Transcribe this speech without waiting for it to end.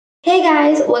Hey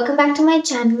guys, welcome back to my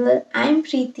channel. I'm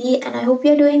Preeti and I hope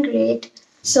you're doing great.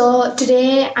 So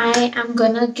today I am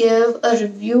gonna give a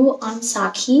review on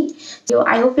Saaki.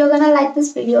 I hope you're gonna like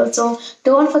this video. So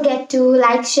don't forget to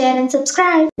like, share and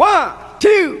subscribe. One,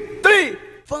 two, three,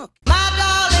 four.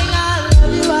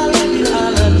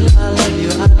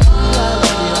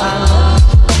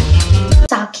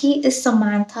 Saaki is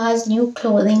Samantha's new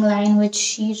clothing line which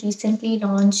she recently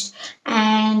launched,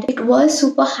 and it was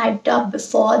super hyped up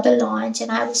before the launch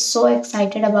and I was so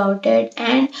excited about it.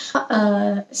 And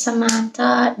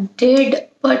Samantha did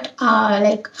put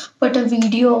a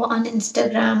video on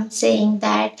Instagram saying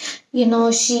that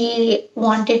she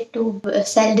wanted to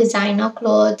sell designer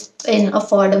clothes in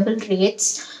affordable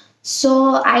rates.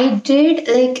 So I did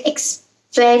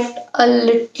expect a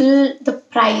little the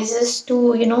prices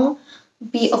to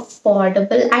be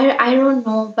affordable. I don't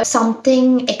know, but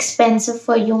something expensive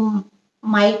for you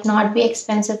might not be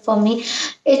expensive for me.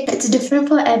 It's different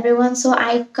for everyone, so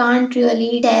I can't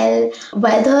really tell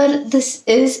whether this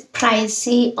is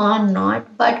pricey or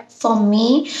not. But for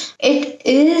me, it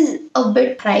is a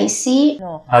bit pricey.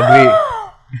 No. Agree.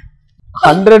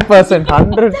 100%,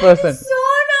 100%.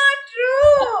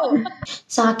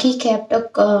 Saaki kept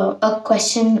a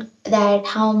question that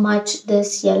how much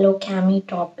this yellow cami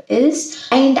top is,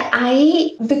 and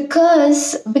I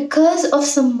because of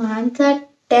Samantha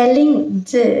telling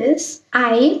this,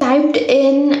 I typed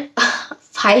in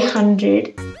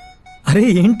 500. अरे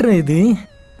ఏంట్రా ఇది?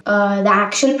 The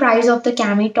actual price of the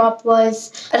cami top was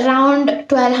around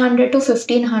 1200 to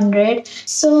 1500.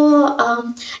 So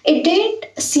it did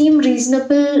seem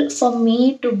reasonable for me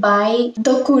to buy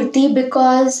the kurti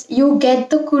because you get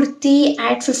the kurti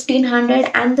at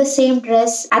 1500 and the same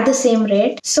dress at the same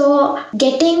rate. So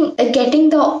getting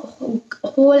the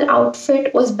whole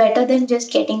outfit was better than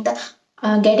just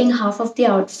getting half of the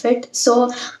outfit. So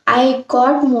I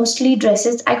got mostly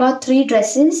dresses. I got 3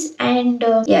 dresses, and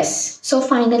yes. So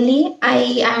finally,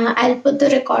 I'll put the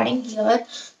recording here.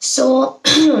 So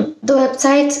the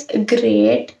website's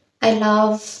great. I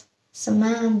love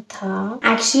Samantha.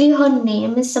 Actually, her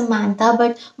name is Samantha,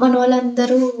 but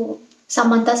manolandaru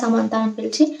Samantha అని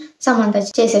పిలిచి Samantha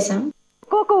చేసేసాం.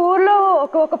 ఒక్కొక్క ఊర్లో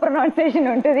ఒక్కొక్క pronunciation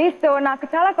ఉంటుంది. So నాకు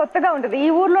చాలా కొత్తగా ఉంటుంది ఈ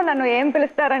ఊర్లో నన్ను ఏం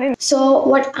పిలుస్తారని. So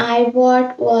what I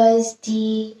bought was the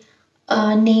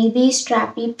navy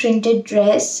strappy printed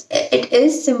dress. It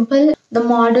is simple. The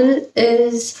model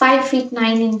is 5 feet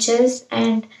 9 inches,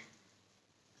 and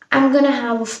I'm gonna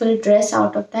have a full dress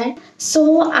out of that. So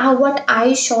what I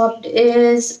shopped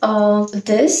is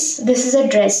this. This is a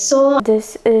dress. So this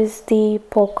is the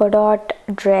polka dot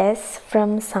dress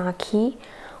from Saaki,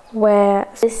 where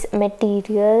this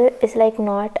material is like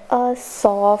not a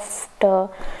soft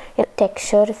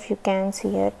texture, if you can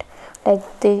see it, like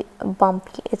the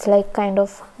bumpy, it's like kind of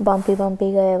bumpy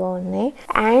ga eva unnai.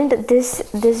 And this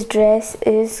dress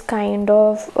is kind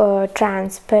of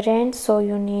transparent, so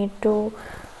you need to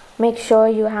make sure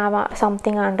you have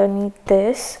something underneath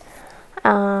this.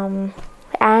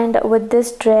 And with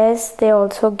this dress they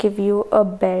also give you a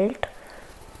belt.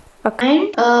 Okay.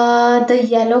 And the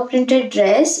yellow printed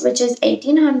dress, which is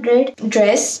 1800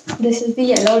 dress. This is the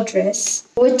yellow dress,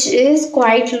 which is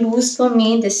quite loose for me.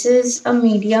 This is a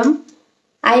medium.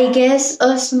 I guess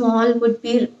a small would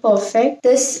be perfect.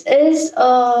 This is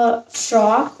a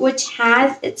frock which has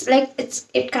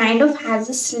it kind of has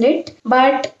a slit,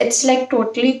 but it's like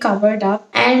totally covered up,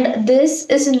 and this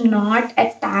is not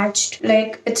attached,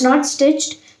 like it's not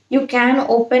stitched. You can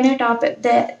open it up.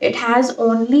 It has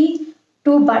only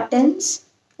 2 buttons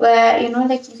where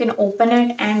like you can open it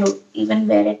and even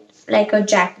wear it like a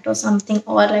jacket or something,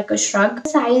 or like a shrug.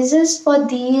 Sizes for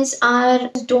these are,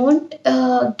 don't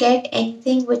get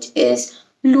anything which is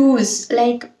loose.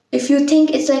 Like if you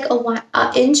think it's like a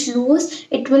inch loose,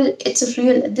 it's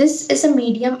real. This is a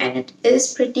medium and it is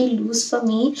pretty loose for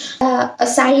me. A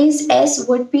size S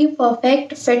would be perfect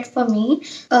fit for me.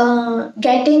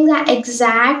 Getting the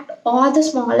exact or the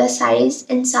smaller size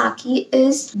in Saaki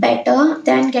is better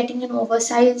than getting an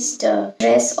oversized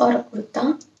dress or a kurta.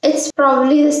 It's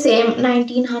probably the same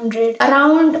 1900,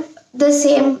 around the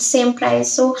same price.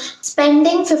 So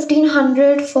spending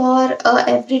 1500 for a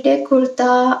everyday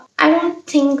kurta, I don't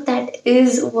think that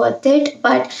is worth it.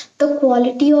 But the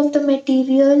quality of the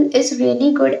material is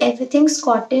really good. Everything's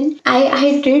cotton.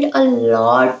 I did a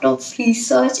lot of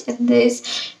research in this.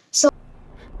 So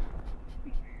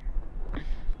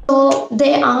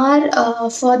they are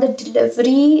for the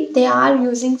delivery, they are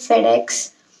using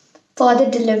FedEx for the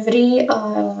delivery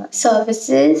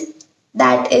services.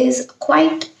 That is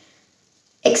quite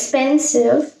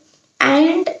expensive,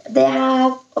 and they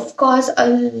have of course a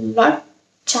lot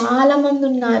చాలా మంది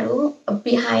ఉన్నారు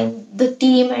behind the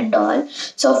team and all,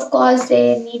 so of course they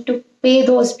need to pay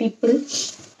those people.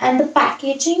 And the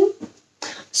packaging,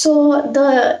 so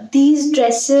these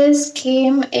dresses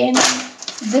came in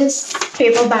this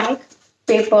paper bag,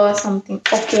 paper or something.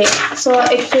 Okay, so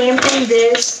it came in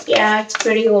this. Yeah, it's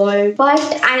pretty old, but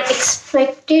I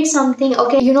expected something.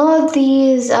 Okay, you know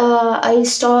these. I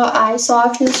saw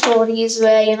a few stories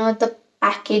where the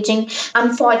packaging.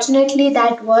 Unfortunately,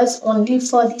 that was only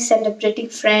for the celebrity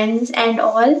friends and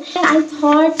all. I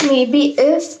thought maybe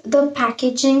if the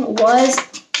packaging was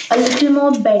a little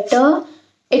more better,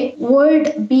 it would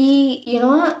be,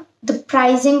 the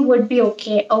pricing would be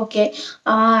okay.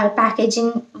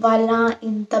 Packaging wala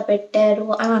inta bettaru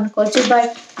అని అనుకోవచ్చు, but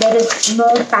there is no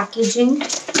packaging.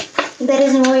 There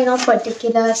is no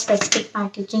particular specific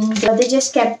packaging. They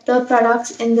just kept the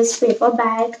products in this paper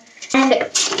bag, and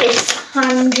it's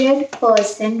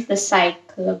 100%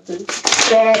 recyclable.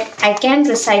 Where I can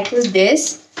recycle this,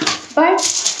 but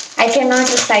I cannot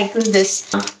recycle this.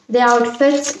 The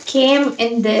outfits came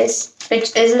in this, which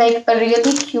is like a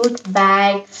really cute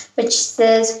bag, which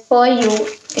says for you,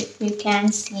 if you can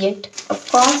see it. Of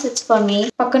course, it's for me.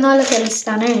 Pakkanola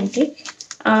telistana enti.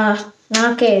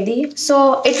 Nakedi. So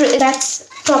that's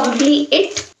probably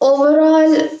it.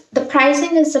 Overall, the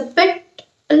pricing is a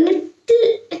little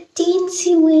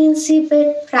teensy weensy bit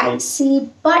pricey,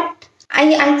 but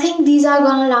I think these are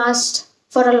gonna last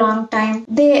for a long time.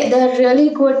 They're really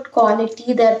good quality.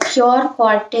 They're pure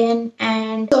cotton,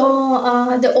 and so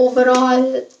the overall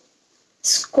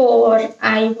score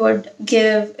I would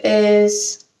give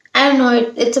is, I don't know,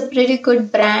 it's a pretty good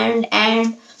brand. And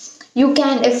you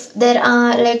can, if there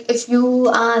are like, if you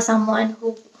are someone who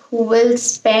will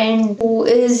spend,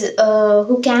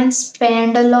 who can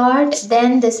spend a lot, then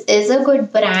this is a good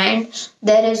brand.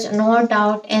 There is no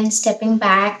doubt in stepping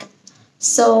back.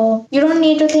 So you don't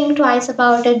need to think twice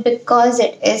about it, because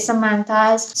it is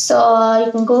Samantha's. So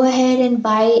you can go ahead and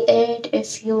buy it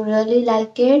if you really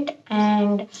like it,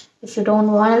 and if you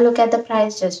don't want to look at the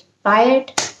price, just buy it.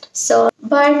 So,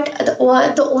 but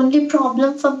the only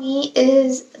problem for me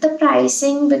is the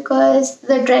pricing, because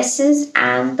the dresses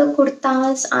and the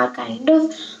kurtas are kind of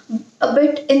a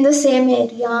bit in the same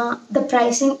area. The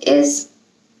pricing is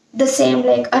the same,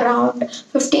 like around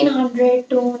 1500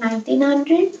 to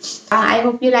 1900. I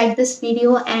hope you like this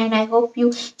video, and I hope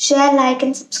you share, like,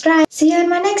 and subscribe. See you in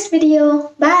my next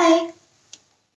video. Bye.